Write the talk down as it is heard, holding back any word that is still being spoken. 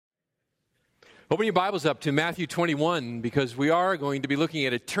Open your Bibles up to Matthew 21 because we are going to be looking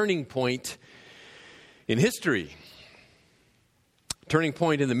at a turning point in history. A turning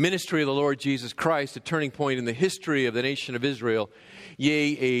point in the ministry of the Lord Jesus Christ, a turning point in the history of the nation of Israel,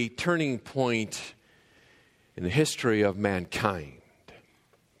 yea, a turning point in the history of mankind.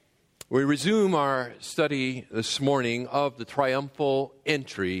 We resume our study this morning of the triumphal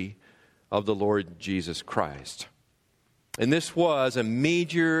entry of the Lord Jesus Christ. And this was a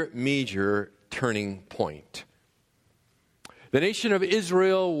major turning point. The nation of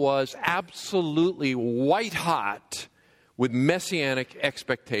Israel was absolutely white hot with messianic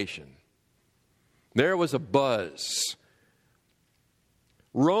expectation. There was a buzz.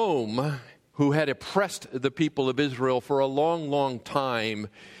 Rome, who had oppressed the people of Israel for a long time,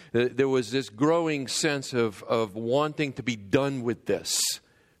 there was this growing sense of wanting to be done with this,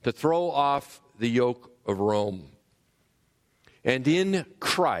 to throw off the yoke of Rome. And in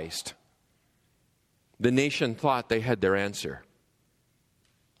Christ, the nation thought they had their answer.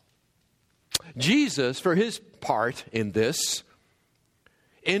 Jesus, for his part in this,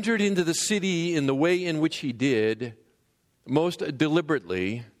 entered into the city in the way in which he did, most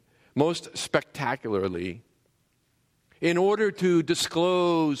deliberately, most spectacularly, in order to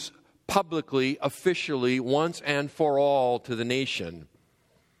disclose publicly, officially, once and for all to the nation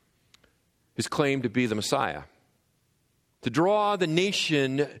his claim to be the Messiah. To draw the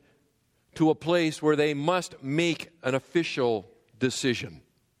nation to a place where they must make an official decision.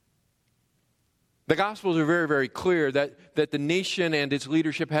 The Gospels are very clear that the nation and its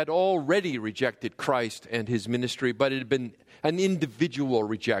leadership had already rejected Christ and his ministry, but it had been an individual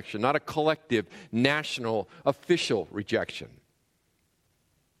rejection, not a collective, national, official rejection.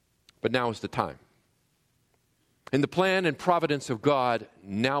 But now is the time. In the plan and providence of God,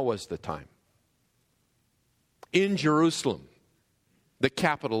 now was the time. In Jerusalem, the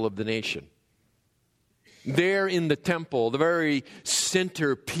capital of the nation. There in the temple, the very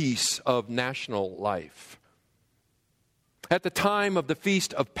centerpiece of national life. At the time of the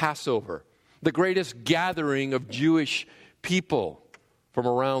Feast of Passover, the greatest gathering of Jewish people from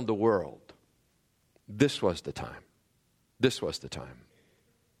around the world. This was the time. This was the time.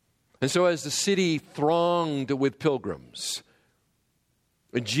 And so as the city thronged with pilgrims,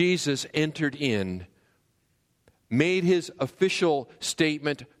 Jesus entered in, made his official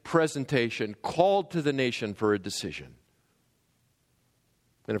statement, presentation, called to the nation for a decision.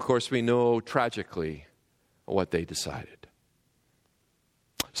 And of course, we know tragically what they decided.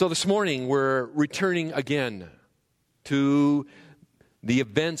 So this morning, we're returning again to the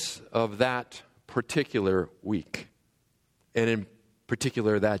events of that particular week, and in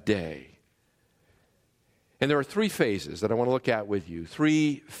particular that day. And there are three phases that I want to look at with you.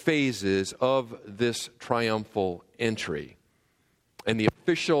 Three phases of this triumphal entry and the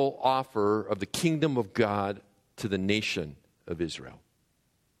official offer of the kingdom of God to the nation of Israel.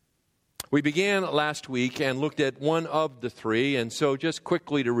 We began last week and looked at one of the three. And so just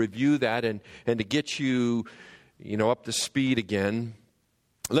quickly to review that and to get you up to speed again,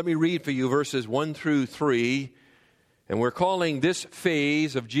 let me read for you verses 1 through 3. And we're calling this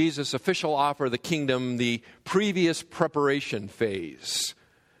phase of Jesus' official offer of the kingdom the previous preparation phase.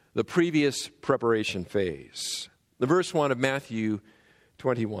 The previous preparation phase. The verse 1 of Matthew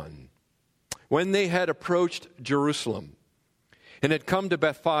 21. When they had approached Jerusalem and had come to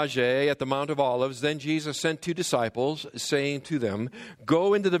Bethphage at the Mount of Olives, then Jesus sent 2 disciples, saying to them,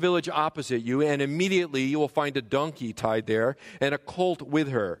 "Go into the village opposite you, and immediately you will find a donkey tied there and a colt with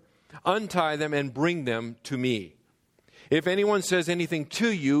her. Untie them and bring them to me. If anyone says anything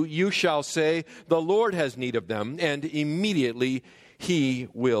to you, you shall say, 'The Lord has need of them,' and immediately he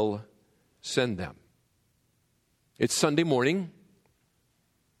will send them." It's Sunday morning.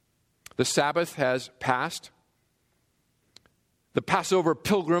 The Sabbath has passed. The Passover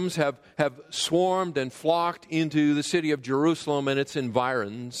pilgrims have swarmed and flocked into the city of Jerusalem and its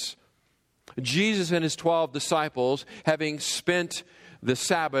environs. Jesus and his 12 disciples, having spent the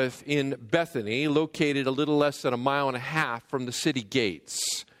Sabbath in Bethany, located a little less than 1.5 miles from the city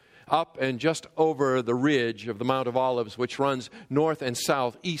gates, up and just over the ridge of the Mount of Olives, which runs north and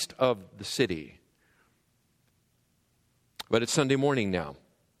south east of the city. But it's Sunday morning now.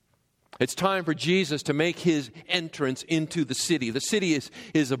 It's time for Jesus to make his entrance into the city. The city is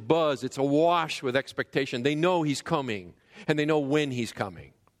abuzz. It's awash with expectation. They know he's coming, and they know when he's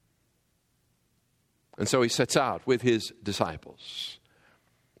coming. And so he sets out with his disciples.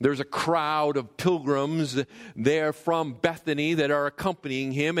 There's a crowd of pilgrims there from Bethany that are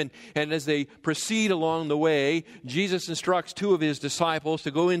accompanying him. And as they proceed along the way, Jesus instructs 2 of his disciples to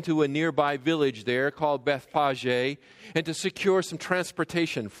go into a nearby village there called Bethphage and to secure some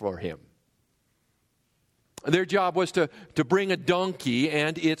transportation for him. Their job was to bring a donkey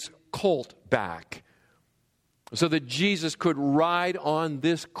and its colt back so that Jesus could ride on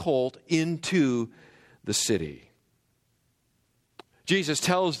this colt into the city. Jesus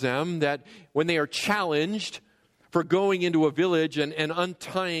tells them that when they are challenged for going into a village and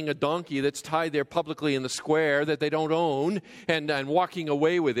untying a donkey that's tied there publicly in the square that they don't own and walking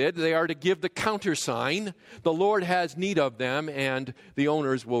away with it, they are to give the countersign, "The Lord has need of them, and the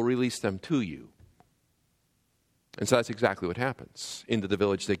owners will release them to you." And so that's exactly what happens. Into the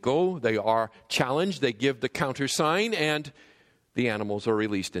village they go, they are challenged, they give the countersign, and the animals are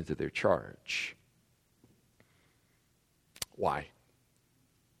released into their charge. Why?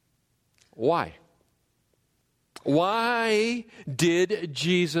 Why? Why did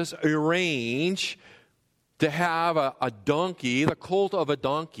Jesus arrange to have a donkey, the colt of a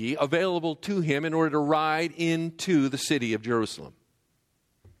donkey, available to him in order to ride into the city of Jerusalem?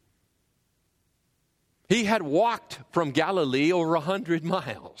 He had walked from Galilee over 100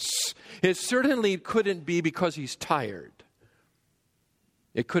 miles. It certainly couldn't be because he's tired.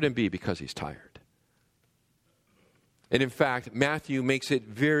 It couldn't be because he's tired. And in fact, Matthew makes it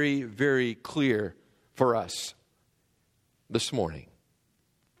very, very clear for us this morning.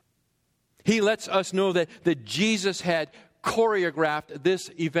 He lets us know that Jesus had choreographed this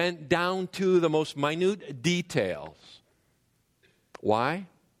event down to the most minute details. Why?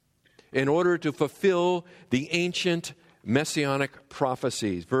 In order to fulfill the ancient messianic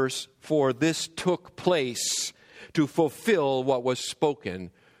prophecies. Verse 4, this took place to fulfill what was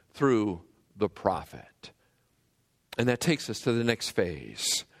spoken through the prophet. And that takes us to the next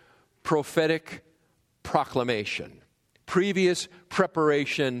phase. Prophetic proclamation. Previous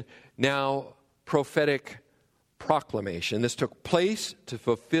preparation, now prophetic proclamation. This took place to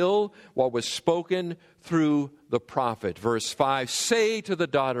fulfill what was spoken through the prophet. Verse 5, say to the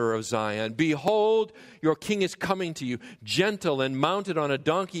daughter of Zion, behold, your king is coming to you, gentle and mounted on a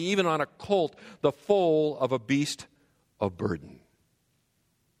donkey, even on a colt, the foal of a beast of burden.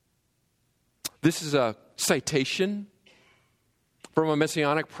 This is a citation from a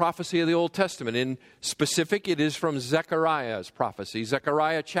messianic prophecy of the Old Testament. In specific, it is from Zechariah's prophecy,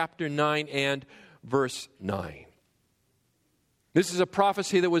 Zechariah chapter 9 and verse 9. This is a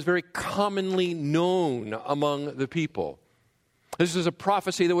prophecy that was very commonly known among the people. This is a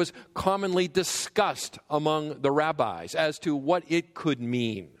prophecy that was commonly discussed among the rabbis as to what it could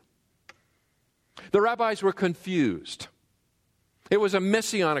mean. The rabbis were confused. It was a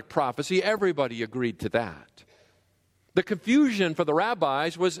messianic prophecy. Everybody agreed to that. The confusion for the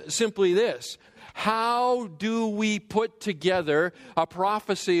rabbis was simply this: how do we put together a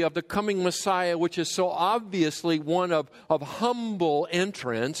prophecy of the coming Messiah, which is so obviously one of humble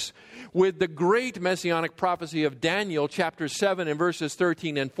entrance, with the great messianic prophecy of Daniel chapter 7 and verses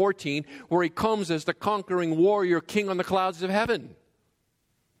 13 and 14, where he comes as the conquering warrior king on the clouds of heaven?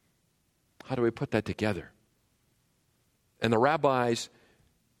 How do we put that together? And the rabbis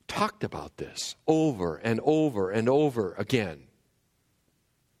talked about this over and over and over again.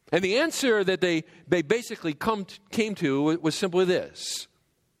 And the answer that they basically came to was simply this.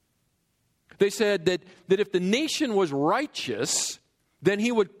 They said that if the nation was righteous, then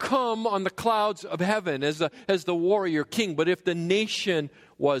he would come on the clouds of heaven as the warrior king. But if the nation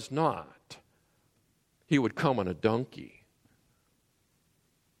was not, he would come on a donkey.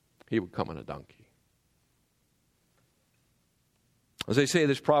 He would come on a donkey. As I say,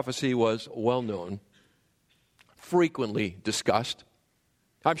 this prophecy was well known, frequently discussed.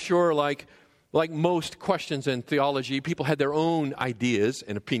 I'm sure, like most questions in theology, people had their own ideas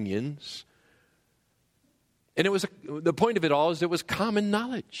and opinions. And the point of it all is it was common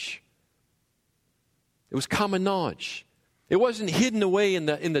knowledge. It was common knowledge. It wasn't hidden away in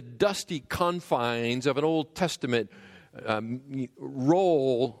the dusty confines of an Old Testament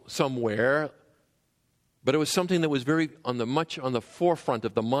roll somewhere, but it was something that was much on the forefront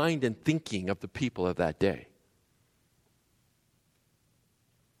of the mind and thinking of the people of that day.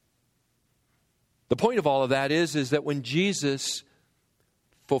 The point of all of that is that when Jesus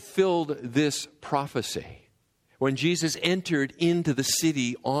fulfilled this prophecy, when Jesus entered into the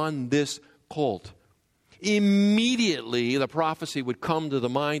city on this colt, immediately the prophecy would come to the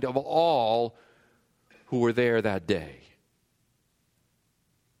mind of all who were there that day.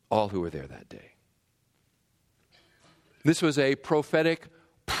 All who were there that day. This was a prophetic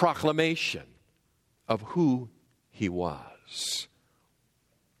proclamation of who he was.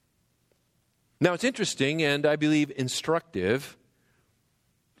 Now, it's interesting and I believe instructive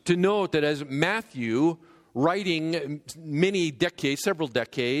to note that as Matthew, writing several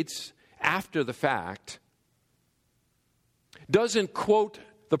decades after the fact, doesn't quote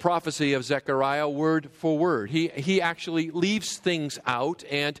the prophecy of Zechariah word for word. He actually leaves things out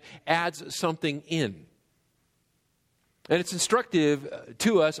and adds something in. And it's instructive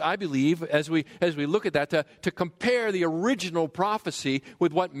to us, I believe, as we look at that, to compare the original prophecy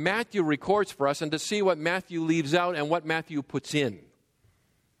with what Matthew records for us and to see what Matthew leaves out and what Matthew puts in.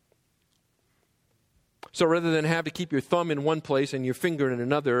 So rather than have to keep your thumb in one place and your finger in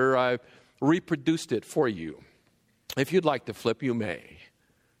another, I've reproduced it for you. If you'd like to flip, you may.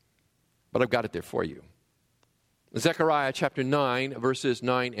 But I've got it there for you. Zechariah chapter 9, verses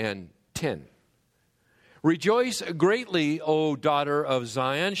 9 and 10. Rejoice greatly, O daughter of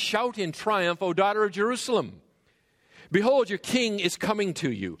Zion. Shout in triumph, O daughter of Jerusalem. Behold, your king is coming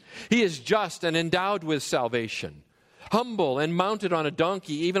to you. He is just and endowed with salvation, humble and mounted on a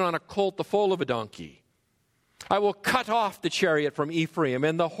donkey, even on a colt, the foal of a donkey. I will cut off the chariot from Ephraim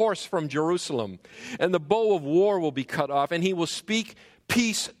and the horse from Jerusalem, and the bow of war will be cut off, and he will speak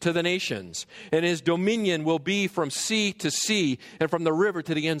peace to the nations, and his dominion will be from sea to sea and from the river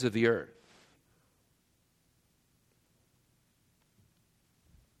to the ends of the earth.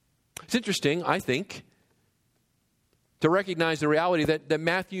 It's interesting, I think, to recognize the reality that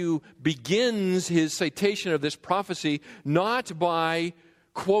Matthew begins his citation of this prophecy not by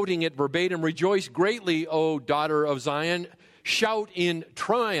quoting it verbatim, rejoice greatly, O daughter of Zion, shout in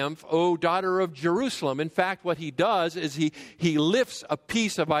triumph, O daughter of Jerusalem. In fact, what he does is he lifts a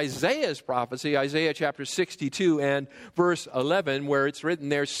piece of Isaiah's prophecy, Isaiah chapter 62 and verse 11, where it's written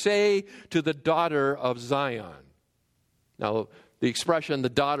there, say to the daughter of Zion. Now, the expression, the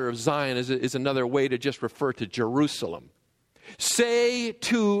daughter of Zion, is another way to just refer to Jerusalem. Say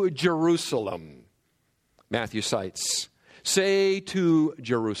to Jerusalem, Matthew cites. Say to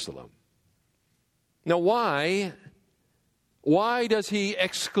Jerusalem. Now, why does he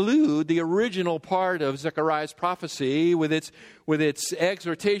exclude the original part of Zechariah's prophecy with its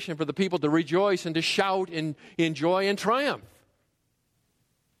exhortation for the people to rejoice and to shout in joy and triumph?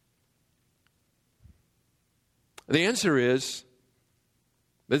 The answer is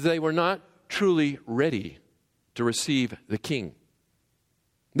that they were not truly ready to receive the king.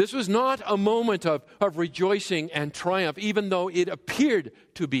 This was not a moment of rejoicing and triumph, even though it appeared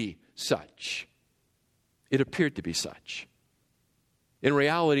to be such. It appeared to be such. In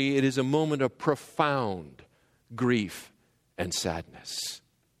reality, it is a moment of profound grief and sadness.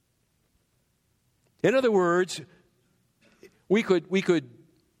 In other words, we could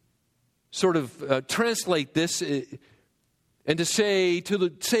sort of translate this and to say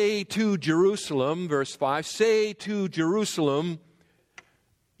to Jerusalem, verse 5, say to Jerusalem,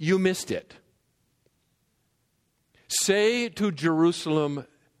 you missed it. Say to Jerusalem,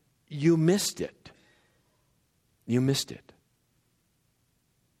 you missed it. You missed it.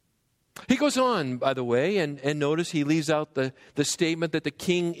 He goes on, by the way, and notice he leaves out the statement that the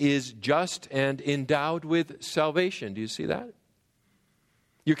king is just and endowed with salvation. Do you see that?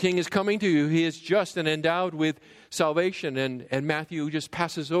 Your king is coming to you. He is just and endowed with salvation. And Matthew just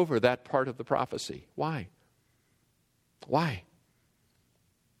passes over that part of the prophecy. Why? Why?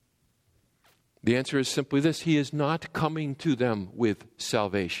 The answer is simply this. He is not coming to them with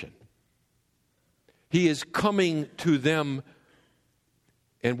salvation. He is coming to them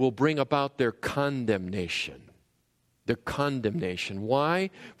and will bring about their condemnation. Their condemnation.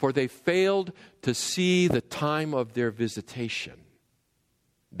 Why? For they failed to see the time of their visitation.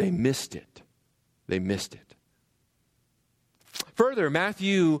 They missed it. They missed it. Further,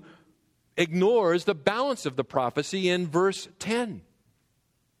 Matthew ignores the balance of the prophecy in verse 10.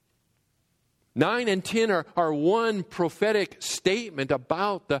 9 and 10 are one prophetic statement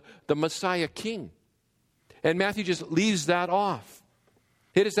about the Messiah King. And Matthew just leaves that off.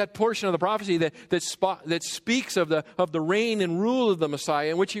 It is that portion of the prophecy that speaks of the reign and rule of the Messiah,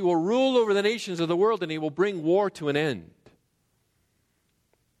 in which he will rule over the nations of the world and he will bring war to an end.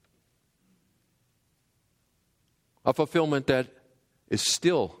 A fulfillment that is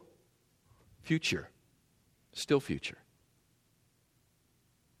still future. Still future.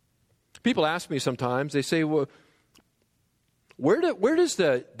 People ask me sometimes, they say, well, where does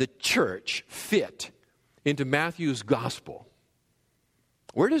the church fit into Matthew's gospel?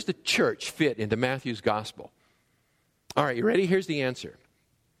 Where does the church fit into Matthew's gospel? All right, you ready? Here's the answer.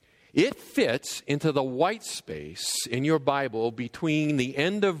 It fits into the white space in your Bible between the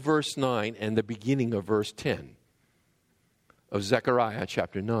end of verse 9 and the beginning of verse 10 of Zechariah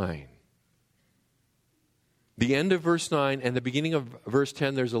chapter 9. The end of verse 9 and the beginning of verse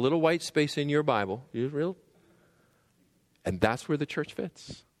 10, there's a little white space in your Bible. And that's where the church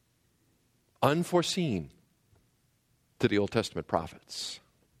fits. Unforeseen to the Old Testament prophets.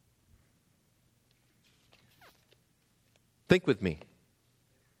 Think with me.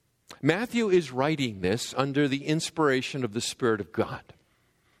 Matthew is writing this under the inspiration of the Spirit of God.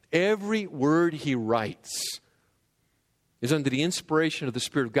 Every word he writes is under the inspiration of the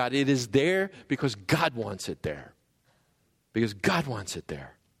Spirit of God. It is there because God wants it there. Because God wants it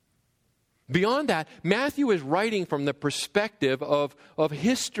there. Beyond that, Matthew is writing from the perspective of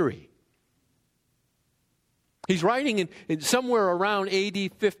history. He's writing in somewhere around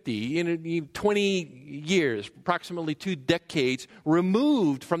AD 50, in 20 years, approximately 2 decades,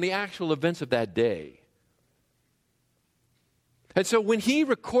 removed from the actual events of that day. And so when he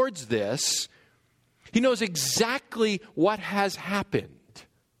records this, he knows exactly what has happened.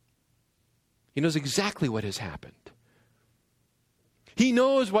 He knows exactly what has happened. He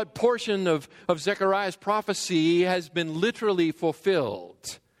knows what portion of Zechariah's prophecy has been literally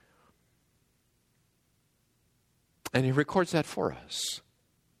fulfilled. And he records that for us.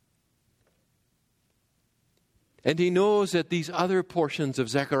 And he knows that these other portions of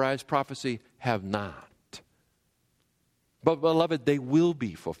Zechariah's prophecy have not. But beloved, they will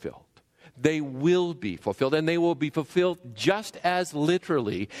be fulfilled. They will be fulfilled, and they will be fulfilled just as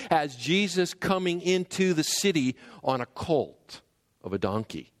literally as Jesus coming into the city on a colt of a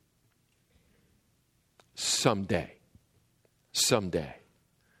donkey. Someday. Someday.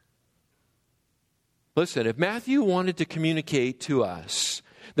 Listen, if Matthew wanted to communicate to us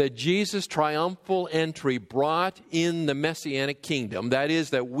that Jesus' triumphal entry brought in the Messianic kingdom, that is,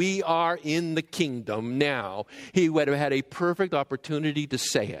 that we are in the kingdom now, he would have had a perfect opportunity to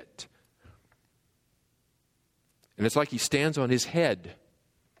say it. And it's like he stands on his head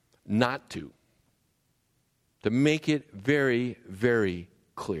not to make it very, very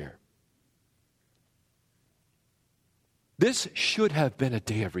clear. This should have been a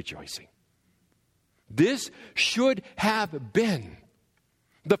day of rejoicing. This should have been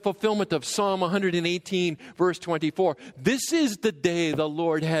the fulfillment of Psalm 118, verse 24. This is the day the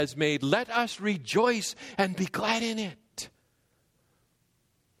Lord has made. Let us rejoice and be glad in it.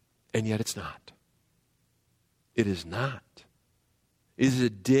 And yet it's not. It is not. It is a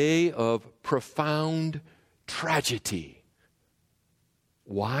day of profound tragedy.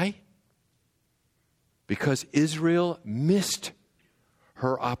 Why? Because Israel missed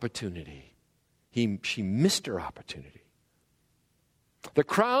her opportunity. She missed her opportunity. The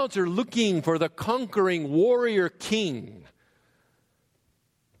crowds are looking for the conquering warrior king.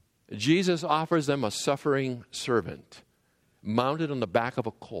 Jesus offers them a suffering servant mounted on the back of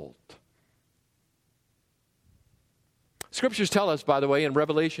a colt. Scriptures tell us, by the way, in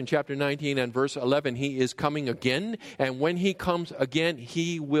Revelation chapter 19 and verse 11, he is coming again, and when he comes again,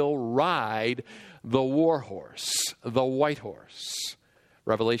 he will ride the war horse, the white horse.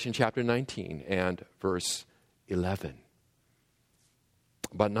 Revelation chapter 19 and verse 11.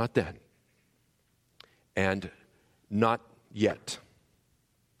 But not then. And not yet.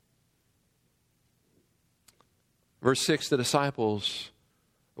 Verse 6, the disciples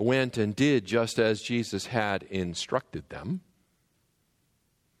went and did just as Jesus had instructed them,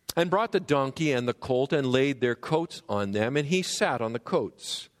 and brought the donkey and the colt and laid their coats on them, and he sat on the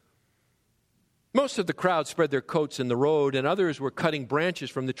coats. Most of the crowd spread their coats in the road, and others were cutting branches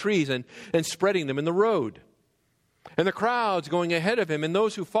from the trees and spreading them in the road. And the crowds going ahead of him and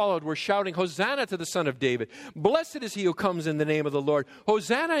those who followed were shouting, Hosanna to the Son of David. Blessed is he who comes in the name of the Lord.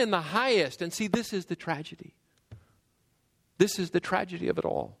 Hosanna in the highest. And see, this is the tragedy. This is the tragedy of it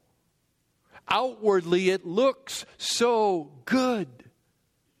all. Outwardly, it looks so good.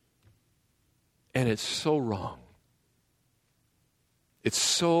 And it's so wrong. It's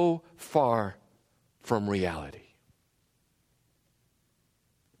so far from reality.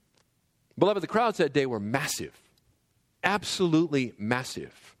 Beloved, the crowds that day were massive. Absolutely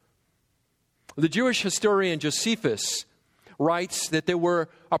massive. The Jewish historian Josephus writes that there were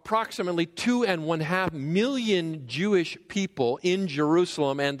approximately 2.5 million Jewish people in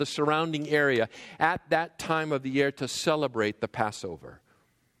Jerusalem and the surrounding area at that time of the year to celebrate the Passover.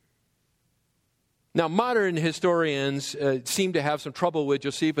 Now, modern historians seem to have some trouble with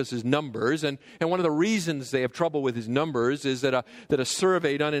Josephus' numbers, and one of the reasons they have trouble with his numbers is that a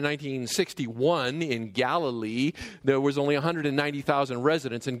survey done in 1961 in Galilee, there was only 190,000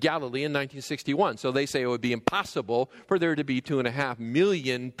 residents in Galilee in 1961. So they say it would be impossible for there to be 2.5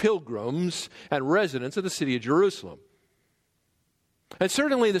 million pilgrims and residents of the city of Jerusalem. And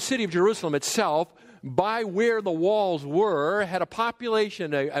certainly the city of Jerusalem itself, by where the walls were, had a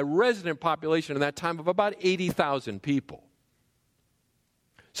population, a resident population in that time of about 80,000 people.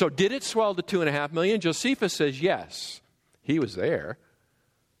 So did it swell to 2.5 million? Josephus says yes. He was there.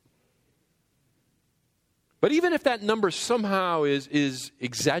 But even if that number somehow is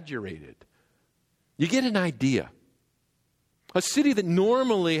exaggerated, you get an idea. A city that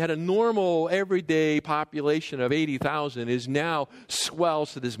normally had a normal everyday population of 80,000 is now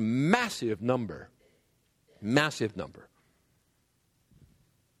swells to this massive number. Massive number.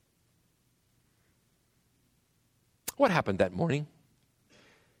 What happened that morning?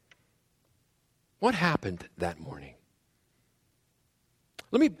 What happened that morning?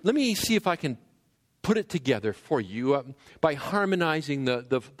 Let me see if I can put it together for you by harmonizing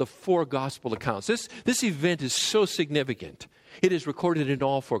the four gospel accounts. This event is so significant. It is recorded in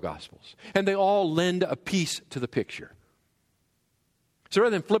all four gospels, and they all lend a piece to the picture. So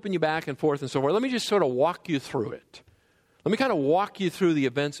rather than flipping you back and forth and so forth, let me just sort of walk you through it. Let me kind of walk you through the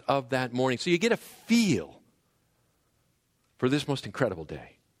events of that morning so you get a feel for this most incredible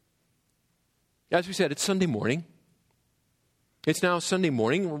day. As we said, it's Sunday morning. It's now Sunday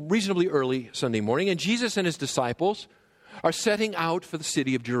morning, reasonably early Sunday morning, and Jesus and his disciples are setting out for the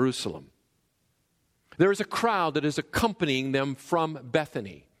city of Jerusalem. There is a crowd that is accompanying them from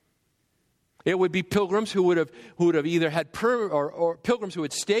Bethany. It would be pilgrims who would have either had or pilgrims who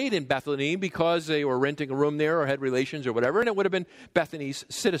had stayed in Bethany because they were renting a room there or had relations or whatever, and it would have been Bethany's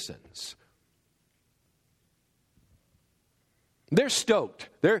citizens. They're stoked.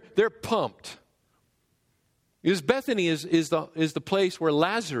 They're pumped. Because Bethany is the place where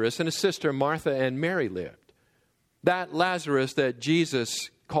Lazarus and his sister Martha and Mary lived. That Lazarus that Jesus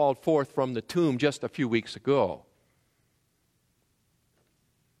called forth from the tomb just a few weeks ago.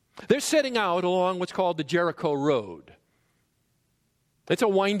 They're setting out along what's called the Jericho Road. It's a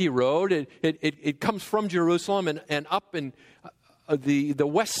windy road. It comes from Jerusalem and up in the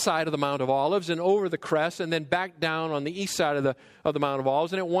west side of the Mount of Olives and over the crest and then back down on the east side of the Mount of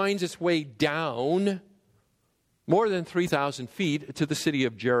Olives, and it winds its way down more than 3,000 feet to the city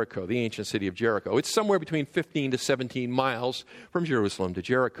of Jericho, the ancient city of Jericho. It's somewhere between 15 to 17 miles from Jerusalem to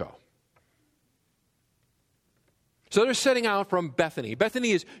Jericho. So they're setting out from Bethany.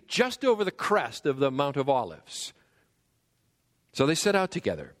 Bethany is just over the crest of the Mount of Olives. So they set out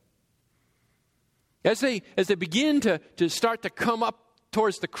together. As they begin to start to come up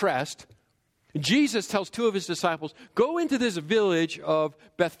towards the crest, Jesus tells two of his disciples, go into this village of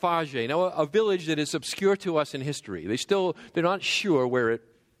Bethphage. Now, a village that is obscure to us in history. They're not sure where it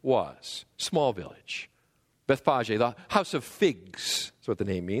was. Small village. Bethphage, the house of figs. That's what the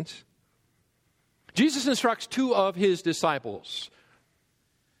name means. Jesus instructs two of his disciples.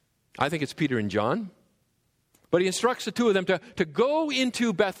 I think it's Peter and John. But he instructs the two of them to go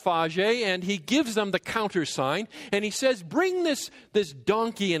into Bethphage, and he gives them the countersign. And he says, bring this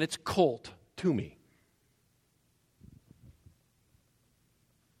donkey and its colt to me.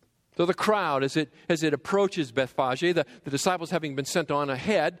 So the crowd, as it approaches Bethphage, the disciples having been sent on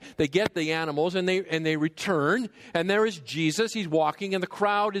ahead, they get the animals and they return. And there is Jesus. He's walking, and the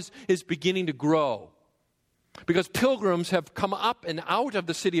crowd is beginning to grow. Because pilgrims have come up and out of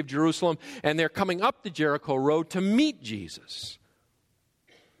the city of Jerusalem, and they're coming up the Jericho Road to meet Jesus.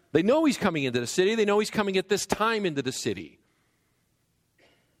 They know he's coming into the city. They know he's coming at this time into the city.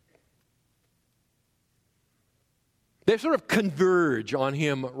 They sort of converge on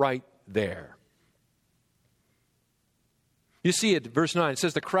him right there. You see it, verse 9, it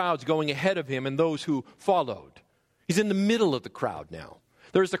says the crowd's going ahead of him and those who followed. He's in the middle of the crowd now.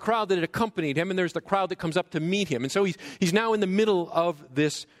 There's the crowd that had accompanied him, and there's the crowd that comes up to meet him. And so he's now in the middle of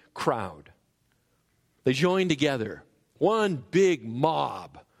this crowd. They join together. One big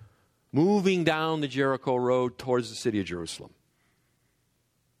mob moving down the Jericho Road towards the city of Jerusalem.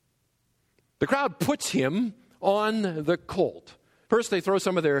 The crowd puts him on the colt. First, they throw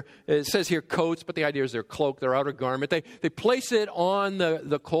some of their, it says here coats, but the idea is their cloak, their outer garment. They place it on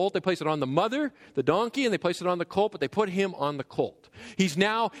the colt. They place it on the mother, the donkey, and they place it on the colt, but they put him on the colt. He's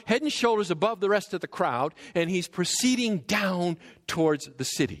now head and shoulders above the rest of the crowd, and he's proceeding down towards the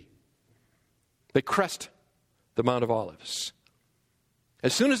city. They crest the Mount of Olives.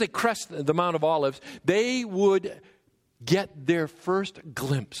 As soon as they crest the Mount of Olives, they would get their first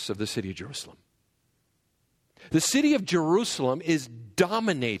glimpse of the city of Jerusalem. The city of Jerusalem is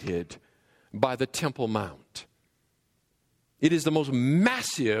dominated by the Temple Mount. It is the most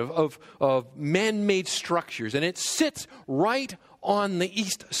massive of man-made structures, and it sits right on the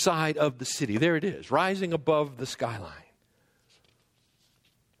east side of the city. There it is, rising above the skyline.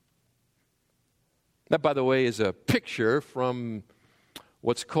 That, by the way, is a picture from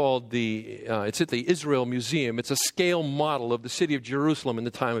what's called it's at the Israel Museum. It's a scale model of the city of Jerusalem in the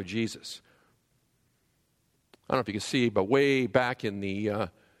time of Jesus. I don't know if you can see, but way back in the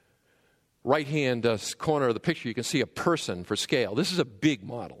right-hand corner of the picture, you can see a person for scale. This is a big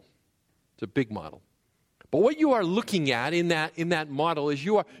model. It's a big model. But what you are looking at in that model is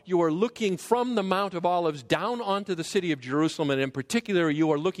you are looking from the Mount of Olives down onto the city of Jerusalem, and in particular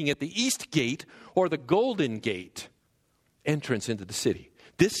you are looking at the East Gate or the Golden Gate entrance into the city.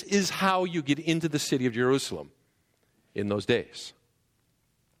 This is how you get into the city of Jerusalem in those days.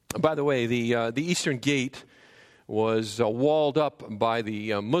 By the way, the Eastern Gate was walled up by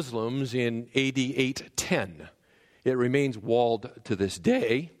the Muslims in AD 810. It remains walled to this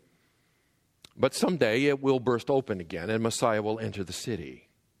day. But someday it will burst open again and Messiah will enter the city.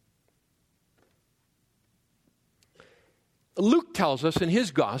 Luke tells us in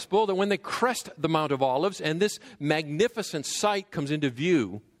his gospel that when they crest the Mount of Olives and this magnificent sight comes into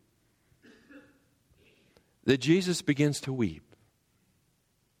view, that Jesus begins to weep.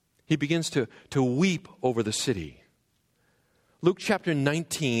 He begins to weep over the city. Luke chapter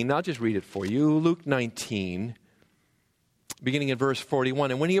 19, I'll just read it for you. Luke 19. Beginning in verse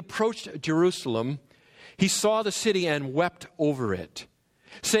 41, and when he approached Jerusalem, he saw the city and wept over it,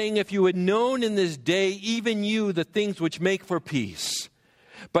 saying, if you had known in this day, even you, the things which make for peace,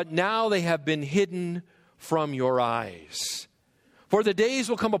 but now they have been hidden from your eyes. For the days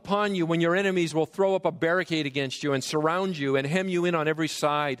will come upon you when your enemies will throw up a barricade against you and surround you and hem you in on every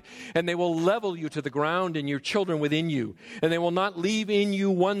side. And they will level you to the ground and your children within you. And they will not leave in you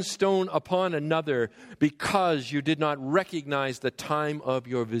one stone upon another because you did not recognize the time of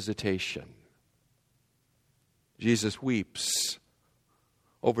your visitation. Jesus weeps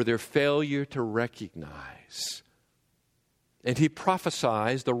over their failure to recognize. And he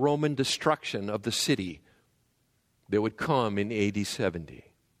prophesies the Roman destruction of the city that would come in AD 70.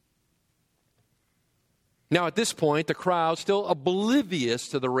 Now, at this point, the crowd, still oblivious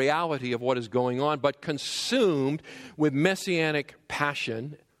to the reality of what is going on, but consumed with messianic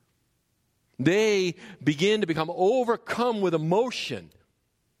passion, they begin to become overcome with emotion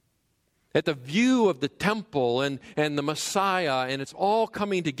at the view of the temple and the Messiah, and it's all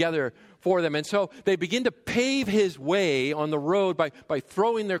coming together for them. And so they begin to pave his way on the road by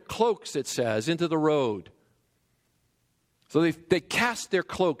throwing their cloaks, it says, into the road. So they cast their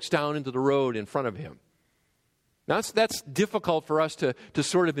cloaks down into the road in front of him. Now that's difficult for us to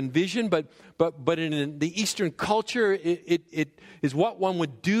sort of envision, but in the Eastern culture, it is what one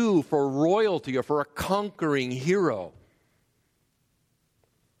would do for royalty or for a conquering hero.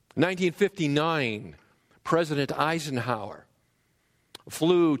 1959, President Eisenhower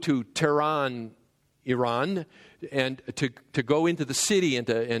flew to Tehran, Iran, and to go into the city and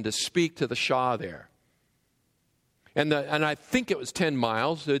to speak to the Shah there. And I think it was 10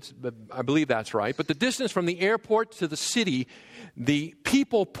 miles. I believe that's right. But the distance from the airport to the city, the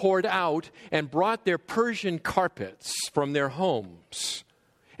people poured out and brought their Persian carpets from their homes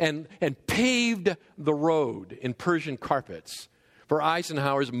and paved the road in Persian carpets for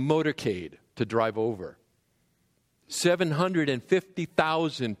Eisenhower's motorcade to drive over.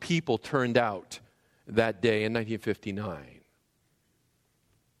 750,000 people turned out that day in 1959.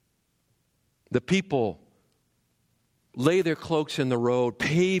 The people lay their cloaks in the road,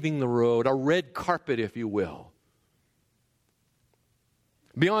 paving the road, a red carpet, if you will.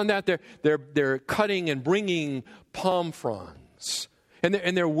 Beyond that, they're cutting and bringing palm fronds, and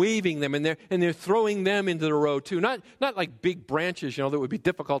they're waving them, and they're throwing them into the road too. Not like big branches, that would be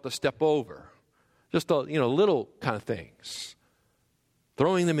difficult to step over. Just little kind of things,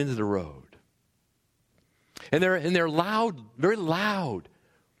 throwing them into the road. And they're loud, very loud.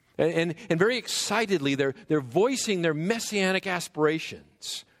 And very excitedly, they're voicing their messianic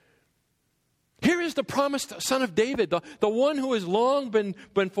aspirations. Here is the promised Son of David, the one who has long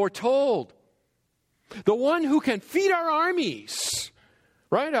been foretold. The one who can feed our armies,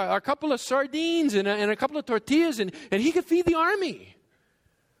 right? A couple of sardines and a couple of tortillas, and he can feed the army.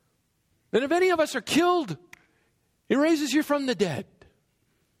 And if any of us are killed, he raises you from the dead.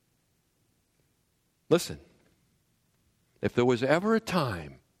 Listen, if there was ever a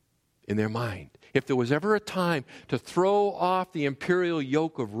time in their mind, if there was ever a time to throw off the imperial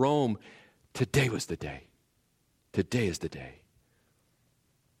yoke of Rome, today was the day. Today is the day.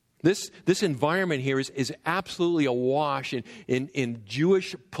 This environment here is absolutely awash in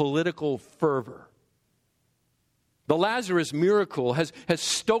Jewish political fervor. The Lazarus miracle has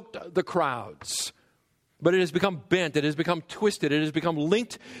stoked the crowds, but it has become bent, it has become twisted, it has become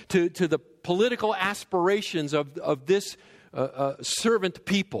linked to the political aspirations of this servant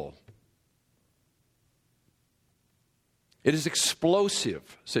people. It is an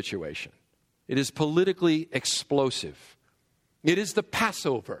explosive situation. It is politically explosive. It is the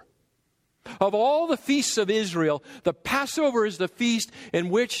Passover. Of all the feasts of Israel, the Passover is the feast in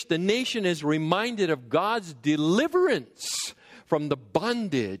which the nation is reminded of God's deliverance from the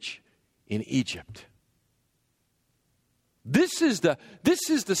bondage in Egypt. This is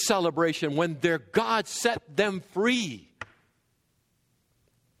the celebration when their God set them free.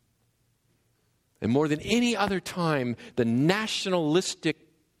 And more than any other time, the nationalistic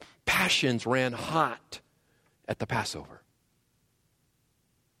passions ran hot at the Passover.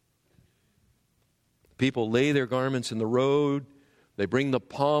 People lay their garments in the road. They bring the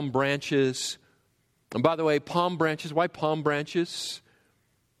palm branches. And by the way, palm branches, why palm branches?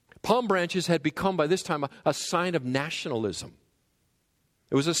 Palm branches had become by this time a sign of nationalism.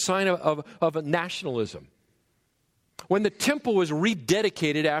 It was a sign of nationalism. When the temple was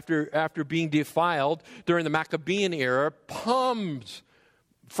rededicated after being defiled during the Maccabean era, palm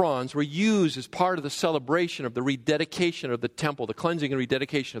fronds were used as part of the celebration of the rededication of the temple, the cleansing and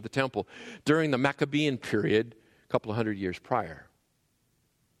rededication of the temple during the Maccabean period a couple of hundred years prior.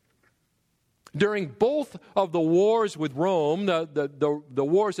 During both of the wars with Rome, the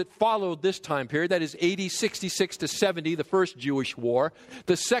wars that followed this time period, that is AD 66 to 70, the first Jewish war,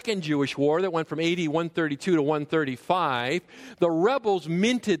 the second Jewish war that went from AD 132 to 135, the rebels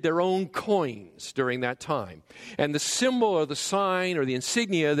minted their own coins during that time. And the symbol or the sign or the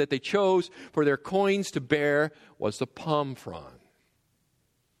insignia that they chose for their coins to bear was the palm frond.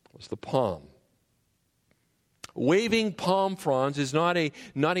 Was the palm. Waving palm fronds is not a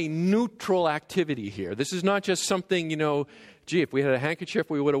neutral activity here. This is not just something, gee, if we had a handkerchief,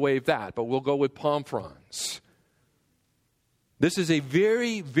 we would have waved that, but we'll go with palm fronds. This is a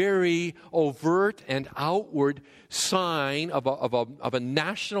very, very overt and outward sign of a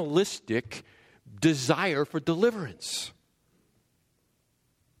nationalistic desire for deliverance.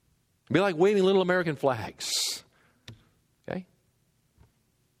 It'd be like waving little American flags. Okay?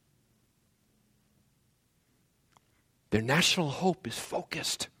 Their national hope is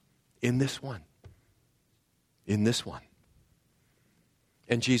focused in this one. In this one.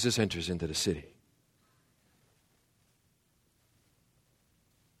 And Jesus enters into the city.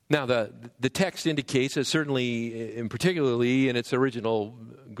 Now, the text indicates, certainly, and particularly in its original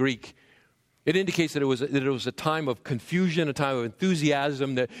Greek, it indicates that it was a time of confusion, a time of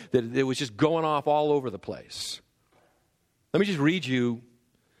enthusiasm, that it was just going off all over the place. Let me just read you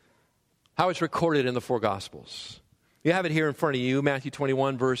how it's recorded in the four Gospels. You have it here in front of you, Matthew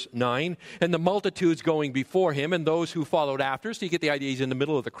 21, verse 9. And the multitudes going before him and those who followed after, so you get the idea he's in the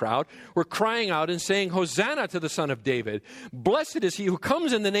middle of the crowd, were crying out and saying, Hosanna to the Son of David. Blessed is he who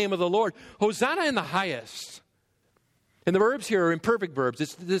comes in the name of the Lord. Hosanna in the highest. And the verbs here are imperfect verbs.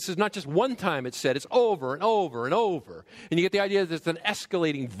 This is not just one time it's said. It's over and over and over. And you get the idea that it's an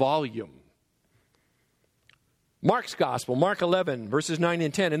escalating volume. Mark's Gospel, Mark 11, verses 9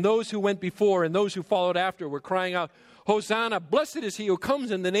 and 10. And those who went before and those who followed after were crying out, Hosanna, blessed is he who comes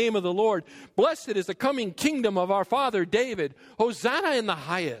in the name of the Lord. Blessed is the coming kingdom of our father David. Hosanna in the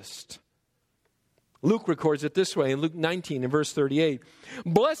highest. Luke records it this way in Luke 19 and verse 38.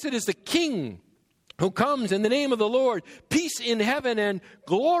 Blessed is the King who comes in the name of the Lord. Peace in heaven and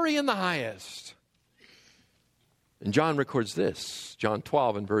glory in the highest. And John records this, John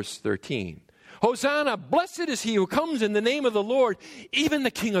 12 and verse 13. Hosanna, blessed is he who comes in the name of the Lord, even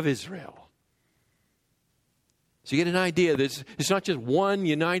the King of Israel. So you get an idea that it's not just one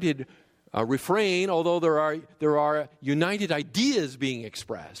united refrain, although there are united ideas being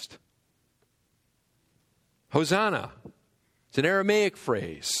expressed. Hosanna, it's an Aramaic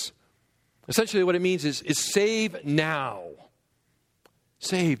phrase. Essentially what it means is save now.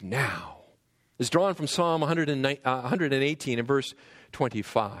 Save now. It's drawn from Psalm 118 and verse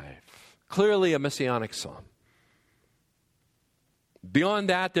 25. Clearly a messianic psalm. Beyond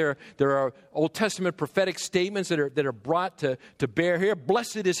that, there are Old Testament prophetic statements that are brought to bear here.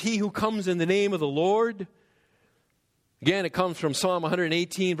 Blessed is he who comes in the name of the Lord. Again, it comes from Psalm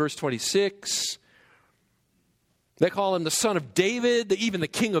 118, verse 26. They call him the Son of David, even the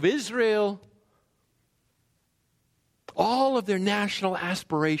King of Israel. All of their national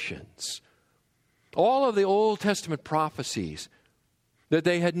aspirations, all of the Old Testament prophecies that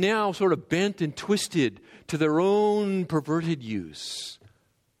they had now sort of bent and twisted to their own perverted use,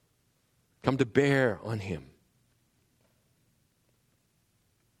 come to bear on him.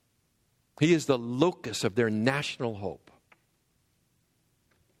 He is the locus of their national hope.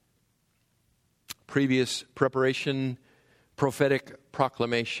 Previous preparation, prophetic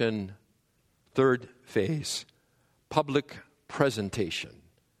proclamation, third phase, public presentation.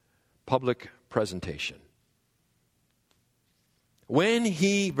 Public presentation. When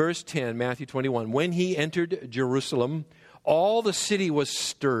he, verse 10, Matthew 21, when he entered Jerusalem, all the city was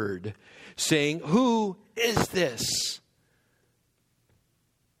stirred, saying, who is this?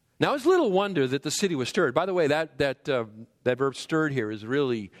 Now, it's little wonder that the city was stirred. By the way, that verb stirred here is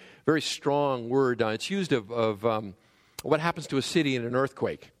really a very strong word. It's used of what happens to a city in an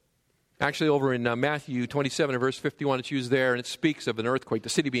earthquake. Actually, over in Matthew 27 and verse 51, it's used there, and it speaks of an earthquake, the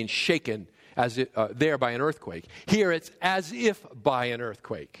city being shaken there by an earthquake. Here, it's as if by an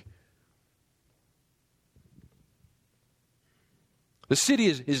earthquake. The city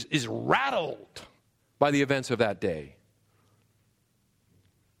is rattled by the events of that day.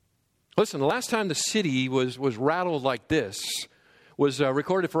 Listen, the last time the city was rattled like this was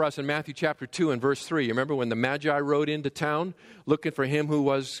recorded for us in Matthew chapter 2 and verse 3. You remember when the Magi rode into town looking for him who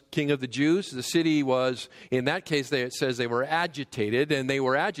was king of the Jews? The city was, in that case, it says they were agitated, and they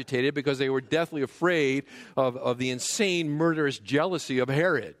were agitated because they were deathly afraid of the insane, murderous jealousy of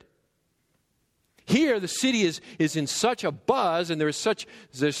Herod. Here, the city is in such a buzz, and there's such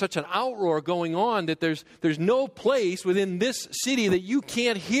an outroar going on that there's no place within this city that you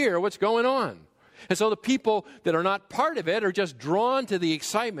can't hear what's going on. And so the people that are not part of it are just drawn to the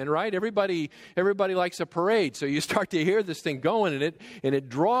excitement, right? Everybody likes a parade, so you start to hear this thing going, and it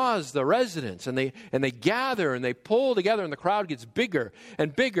draws the residents, and they gather and they pull together, and the crowd gets bigger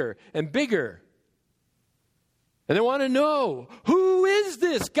and bigger and bigger, and they want to know, who is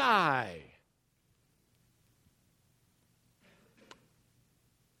this guy?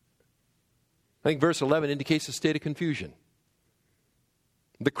 I think verse 11 indicates a state of confusion.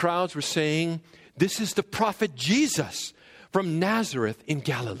 The crowds were saying, "This is the prophet Jesus from Nazareth in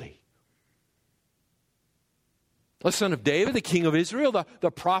Galilee." The son of David, the king of Israel,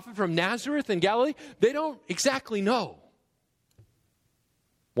 the prophet from Nazareth in Galilee. They don't exactly know.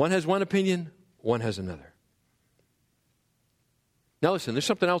 One has one opinion, one has another. Now listen, there's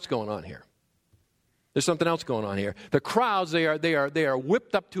something else going on here. There's something else going on here. The crowds, they are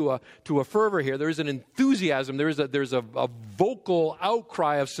whipped up to a fervor here. There's an enthusiasm. There's a vocal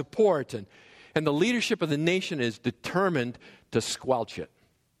outcry of support, and the leadership of the nation is determined to squelch it.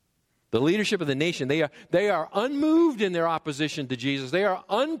 The leadership of the nation, they are unmoved in their opposition to Jesus. They are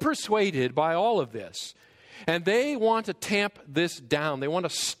unpersuaded by all of this, and they want to tamp this down. They want to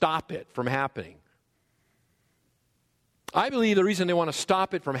stop it from happening. I believe the reason they want to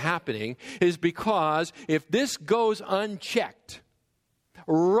stop it from happening is because if this goes unchecked,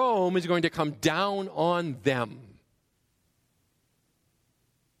 Rome is going to come down on them.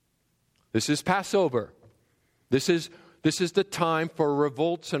 This is Passover. This is the time for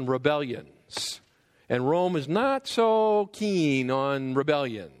revolts and rebellions. And Rome is not so keen on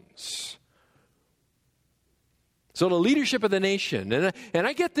rebellions. So the leadership of the nation, and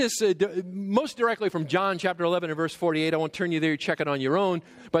I get this most directly from John chapter 11 and verse 48. I won't turn you there, check it on your own.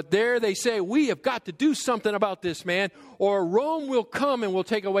 But there they say, we have got to do something about this, man, or Rome will come and will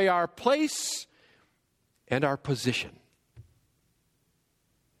take away our place and our position.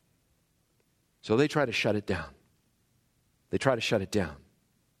 So they try to shut it down. They try to shut it down.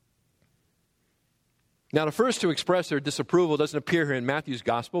 Now, the first to express their disapproval doesn't appear here in Matthew's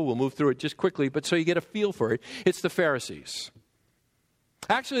gospel. We'll move through it just quickly, but so you get a feel for it. It's the Pharisees.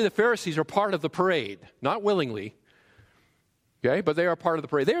 Actually, the Pharisees are part of the parade, not willingly, okay, but they are part of the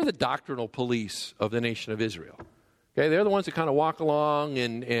parade. They are the doctrinal police of the nation of Israel. Okay, they're the ones that kind of walk along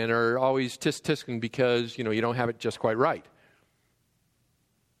and are always tisk-tisking because, you don't have it just quite right.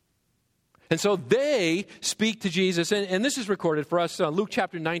 And so they speak to Jesus, and this is recorded for us, Luke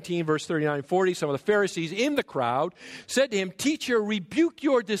chapter 19, verse 39 and 40. Some of the Pharisees in the crowd said to him, "Teacher, rebuke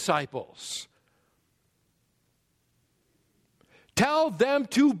your disciples. Tell them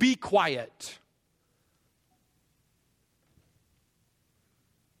to be quiet."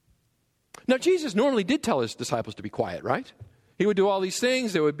 Now, Jesus normally did tell his disciples to be quiet, right? He would do all these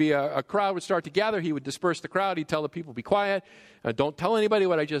things. There would be a crowd would start to gather. He would disperse the crowd. He'd tell the people, be quiet. Don't tell anybody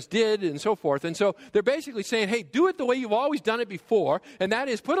what I just did, and so forth. And so they're basically saying, hey, do it the way you've always done it before, and that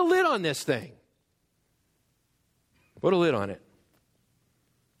is put a lid on this thing. Put a lid on it.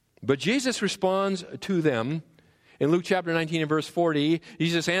 But Jesus responds to them in Luke chapter 19 and verse 40.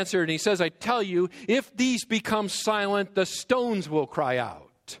 Jesus answered, and he says, I tell you, if these become silent, the stones will cry out.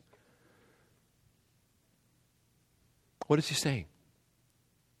 What is he saying?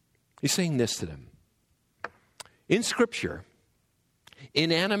 He's saying this to them. In Scripture,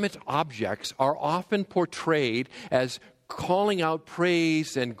 inanimate objects are often portrayed as calling out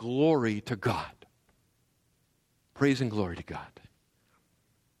praise and glory to God. Praise and glory to God.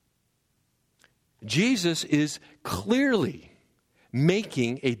 Jesus is clearly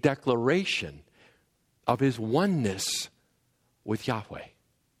making a declaration of his oneness with Yahweh.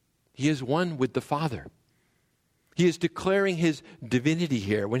 He is one with the Father. He is declaring his divinity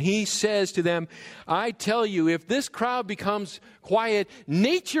here. When he says to them, I tell you, if this crowd becomes quiet,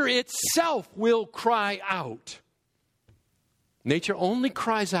 nature itself will cry out. Nature only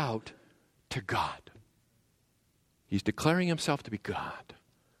cries out to God. He's declaring himself to be God.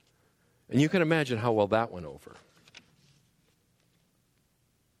 And you can imagine how well that went over.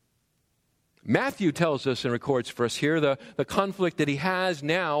 Matthew tells us and records for us here the conflict that he has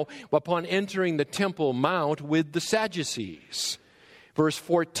now upon entering the Temple Mount with the Sadducees. Verse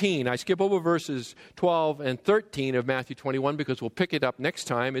 14. I skip over verses 12 and 13 of Matthew 21 because we'll pick it up next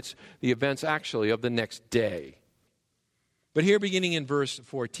time. It's the events actually of the next day. But here beginning in verse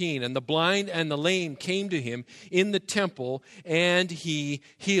 14, and the blind and the lame came to him in the temple, and he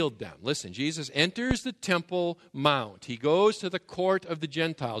healed them. Listen, Jesus enters the Temple Mount. He goes to the court of the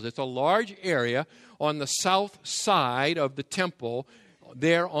Gentiles. It's a large area on the south side of the temple,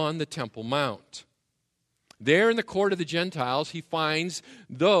 there on the Temple Mount. There in the court of the Gentiles, he finds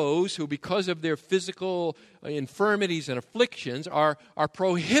those who, because of their physical infirmities and afflictions, are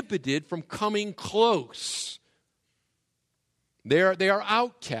prohibited from coming close. They are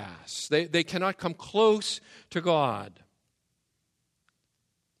outcasts. They cannot come close to God.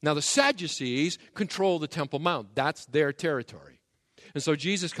 Now, the Sadducees control the Temple Mount. That's their territory. And so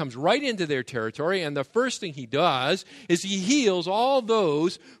Jesus comes right into their territory, and the first thing he does is he heals all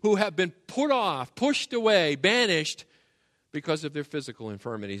those who have been put off, pushed away, banished because of their physical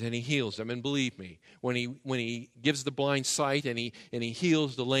infirmities, and he heals them. And believe me, when he gives the blind sight and he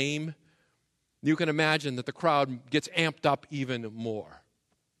heals the lame, you can imagine that the crowd gets amped up even more.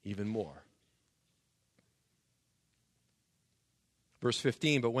 Even more. Verse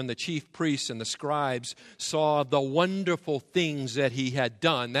 15, but when the chief priests and the scribes saw the wonderful things that he had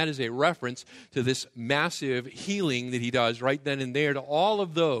done, that is a reference to this massive healing that he does right then and there to all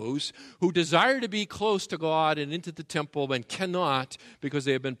of those who desire to be close to God and into the temple and cannot because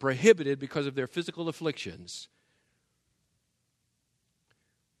they have been prohibited because of their physical afflictions.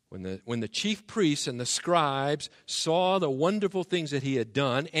 When the chief priests and the scribes saw the wonderful things that he had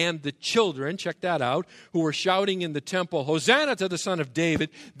done, and the children, check that out, who were shouting in the temple, Hosanna to the Son of David,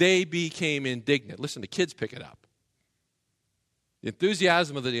 they became indignant. Listen, the kids pick it up. The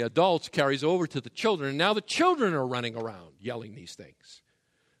enthusiasm of the adults carries over to the children, and now the children are running around yelling these things.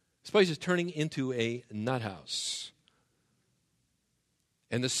 This place is turning into a nut house.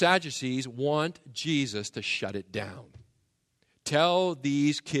 And the Sadducees want Jesus to shut it down. Tell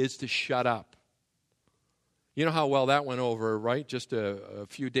these kids to shut up. You know how well that went over, right? Just a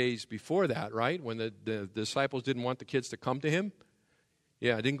few days before that, right? When the disciples didn't want the kids to come to him.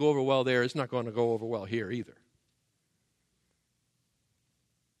 Yeah, it didn't go over well there. It's not going to go over well here either.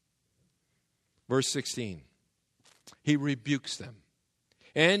 Verse 16. He rebukes them.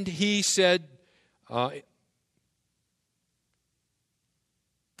 And he said,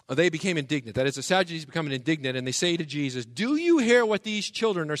 they became indignant. That is, the Sadducees become indignant, and they say to Jesus, do you hear what these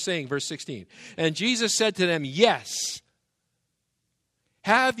children are saying? Verse 16. And Jesus said to them, yes.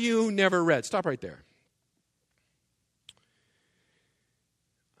 Have you never read? Stop right there.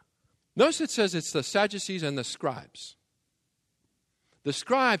 Notice it says it's the Sadducees and the scribes. The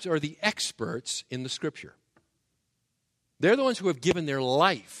scribes are the experts in the Scripture. They're the ones who have given their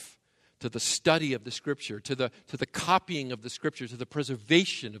life to the study of the Scripture, to the copying of the Scripture, to the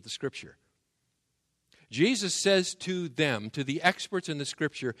preservation of the Scripture. Jesus says to them, to the experts in the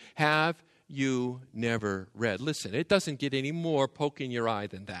Scripture, have you never read? Listen, it doesn't get any more poke in your eye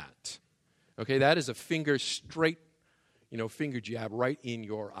than that. Okay, that is a finger straight, finger jab right in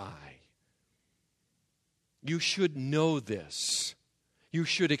your eye. You should know this. You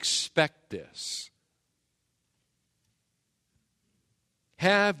should expect this.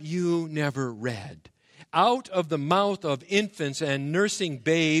 Have you never read? Out of the mouth of infants and nursing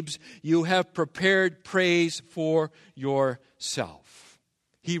babes, you have prepared praise for yourself.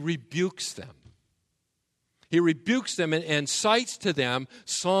 He rebukes them. He rebukes them and cites to them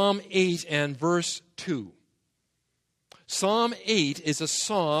Psalm 8 and verse 2. Psalm 8 is a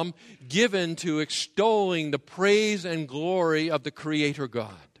psalm given to extolling the praise and glory of the Creator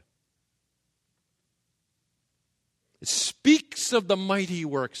God. It speaks of the mighty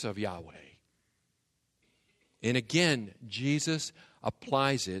works of Yahweh. And again, Jesus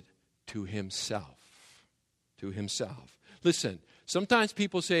applies it to himself. To himself. Listen, sometimes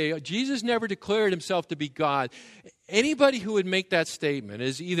people say, Jesus never declared himself to be God. Anybody who would make that statement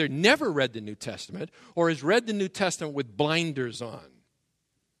has either never read the New Testament or has read the New Testament with blinders on.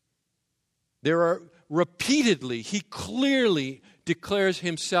 There are repeatedly, he clearly declares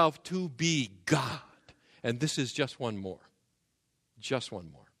himself to be God. And this is just one more. Just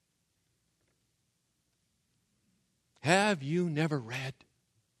one more. Have you never read?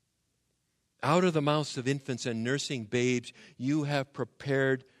 Out of the mouths of infants and nursing babes, you have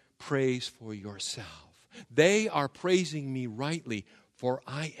prepared praise for yourself. They are praising me rightly, for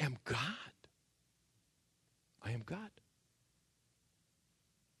I am God. I am God.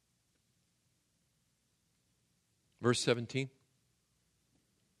 Verse 17.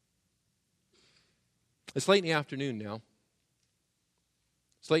 It's late in the afternoon now.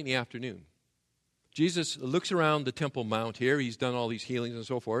 It's late in the afternoon. Jesus looks around the Temple Mount here. He's done all these healings and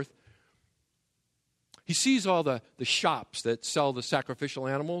so forth. He sees all the shops that sell the sacrificial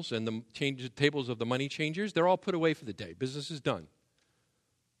animals and the tables of the money changers. They're all put away for the day. Business is done.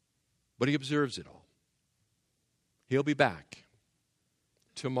 But he observes it all. He'll be back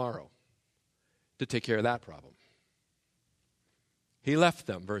tomorrow to take care of that problem. He left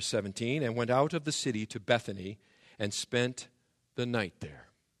them, verse 17, and went out of the city to Bethany and spent the night there.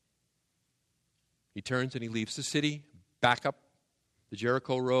 He turns and he leaves the city, back up the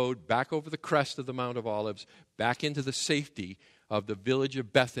Jericho road, back over the crest of the Mount of Olives, back into the safety of the village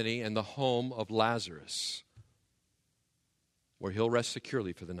of Bethany and the home of Lazarus, where he'll rest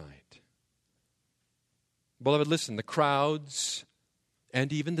securely for the night. Beloved, listen, the crowds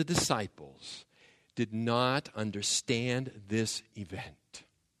and even the disciples did not understand this event.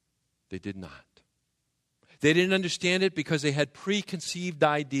 They did not. They didn't understand it because they had preconceived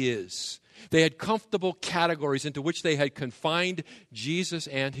ideas. They had comfortable categories into which they had confined Jesus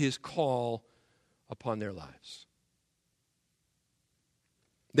and his call upon their lives.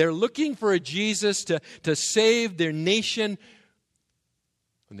 They're looking for a Jesus to save their nation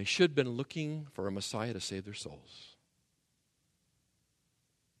when they should have been looking for a Messiah to save their souls.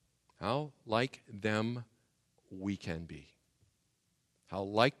 How like them we can be. How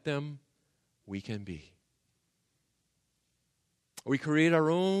like them we can be. We create our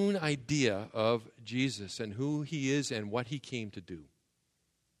own idea of Jesus and who he is and what he came to do.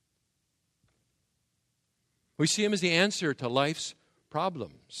 We see him as the answer to life's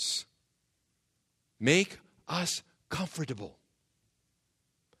problems. Make us comfortable.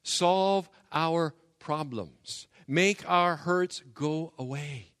 Solve our problems. Make our hurts go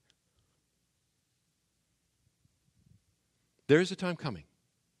away. There's a time coming.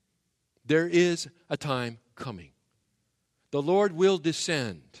 There is a time coming. The Lord will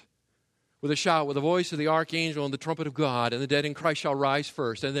descend with a shout, with the voice of the archangel and the trumpet of God, and the dead in Christ shall rise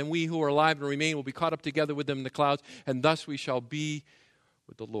first. And then we who are alive and remain will be caught up together with them in the clouds, and thus we shall be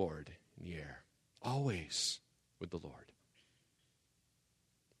with the Lord in the air. Always with the Lord.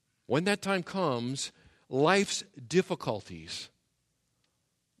 When that time comes, life's difficulties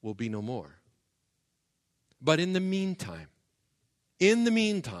will be no more. But in the meantime,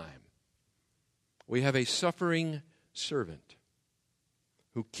 we have a suffering servant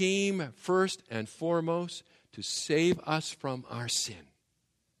who came first and foremost to save us from our sin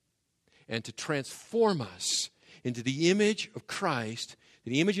and to transform us into the image of Christ,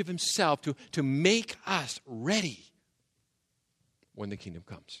 the image of himself, to make us ready when the kingdom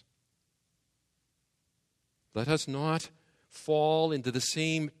comes. Let us not fall into the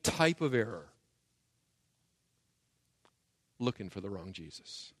same type of error, looking for the wrong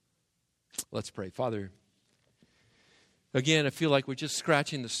Jesus. Let's pray. Father, again, I feel like we're just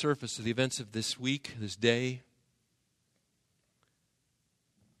scratching the surface of the events of this week, this day.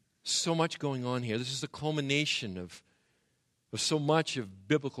 So much going on here. This is the culmination of so much of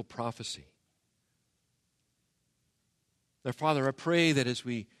biblical prophecy. Now, Father, I pray that as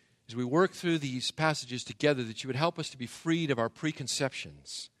we work through these passages together, that you would help us to be freed of our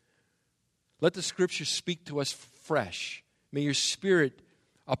preconceptions. Let the Scriptures speak to us fresh. May your Spirit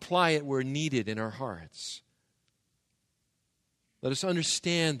apply it where needed in our hearts. Let us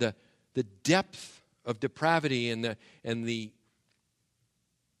understand the depth of depravity and the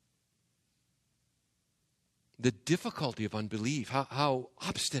difficulty of unbelief, how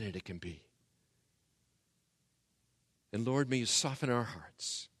obstinate it can be. And Lord, may you soften our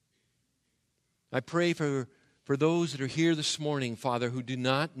hearts. I pray for those that are here this morning, Father, who do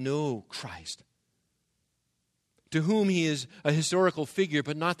not know Christ, to whom he is a historical figure,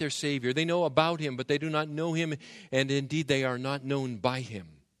 but not their Savior. They know about him, but they do not know him, and indeed they are not known by him.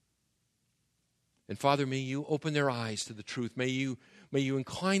 And Father, may you open their eyes to the truth. May you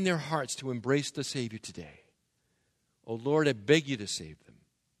incline their hearts to embrace the Savior today. Oh Lord, I beg you to save them.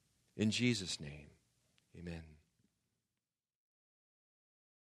 In Jesus' name, amen.